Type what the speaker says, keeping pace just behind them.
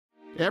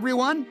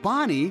Everyone,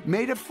 Bonnie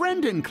made a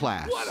friend in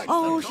class.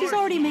 Oh, she's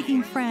already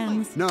making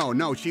friends.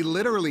 No, she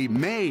literally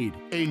made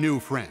a new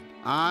friend.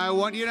 I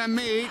want you to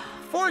meet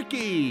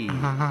Forky.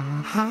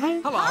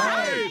 Hi. Hello.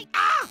 Hi.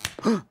 Ah!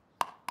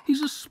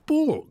 He's a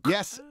spork.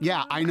 Yes,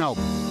 yeah, I know.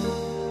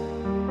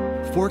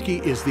 Forky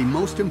is the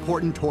most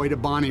important toy to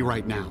Bonnie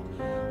right now.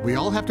 We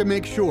all have to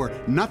make sure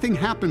nothing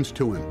happens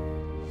to him.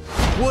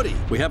 Woody,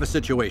 we have a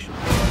situation.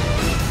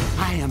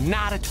 I am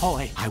not a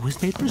toy. I was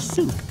made for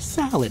soup,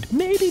 salad,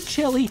 maybe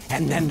chili,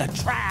 and then the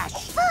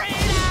trash.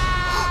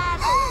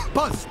 Freedom!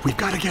 Buzz, we've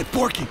got to get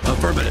Forky.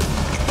 Affirmative.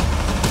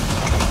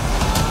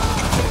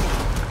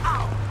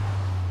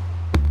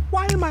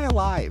 Why am I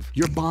alive?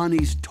 You're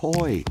Bonnie's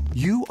toy.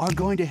 You are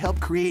going to help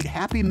create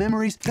happy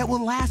memories that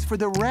will last for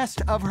the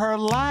rest of her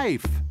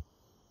life.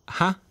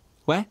 Huh?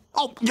 What?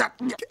 Oh, yeah.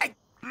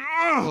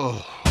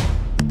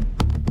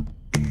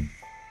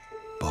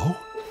 Bo?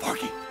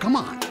 Forky, come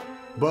on.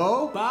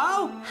 Bo?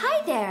 Bo?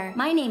 Hi there.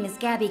 My name is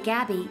Gabby.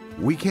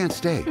 We can't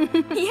stay.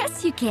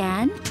 Yes, you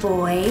can.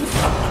 Boys.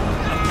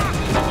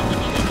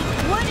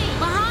 Woody,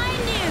 behind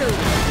you!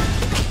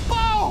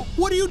 Bo!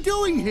 What are you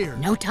doing here?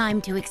 No time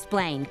to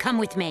explain. Come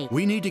with me.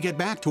 We need to get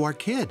back to our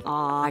kid.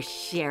 Aw,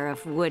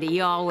 Sheriff Woody,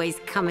 always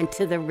coming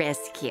to the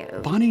rescue.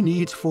 Bonnie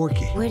needs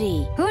Forky.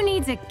 Woody, who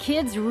needs a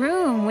kid's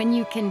room when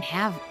you can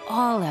have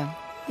all of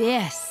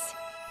this?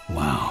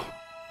 Wow.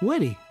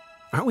 Woody,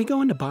 aren't we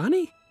going to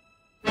Bonnie?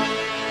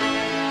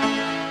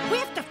 We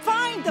have to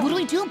find them. What do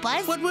we do,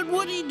 Buzz? What would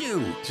Woody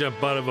do?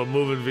 Jump out of a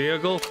moving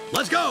vehicle?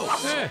 Let's go!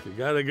 Yeah, you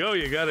gotta go,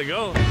 you gotta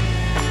go.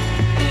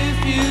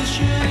 If you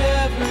should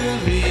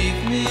ever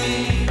leave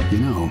me. You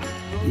know,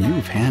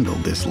 you've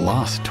handled this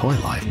lost toy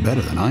life better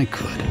than I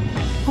could.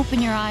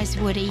 Open your eyes,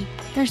 Woody.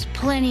 There's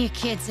plenty of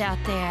kids out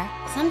there.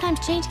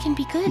 Sometimes change can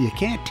be good. You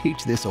can't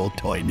teach this old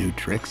toy new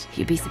tricks.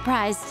 You'd be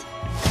surprised.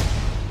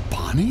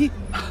 Bonnie?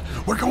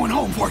 We're going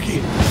home,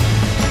 Forky.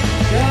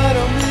 God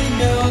only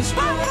knows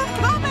what I'm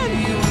coming.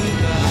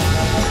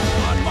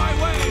 On my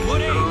way,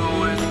 Woody! To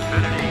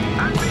infinity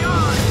and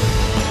beyond.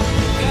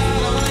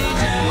 God only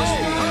knows.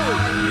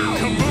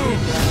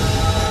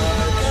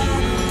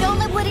 Don't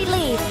let Woody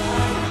leave.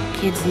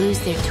 Kids lose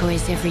their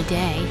toys every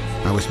day.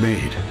 I was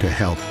made to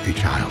help a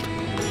child.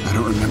 I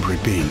don't remember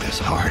it being this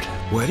hard.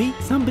 Woody,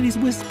 somebody's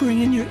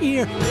whispering in your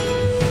ear.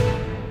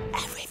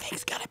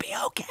 Everything's gonna be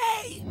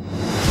okay.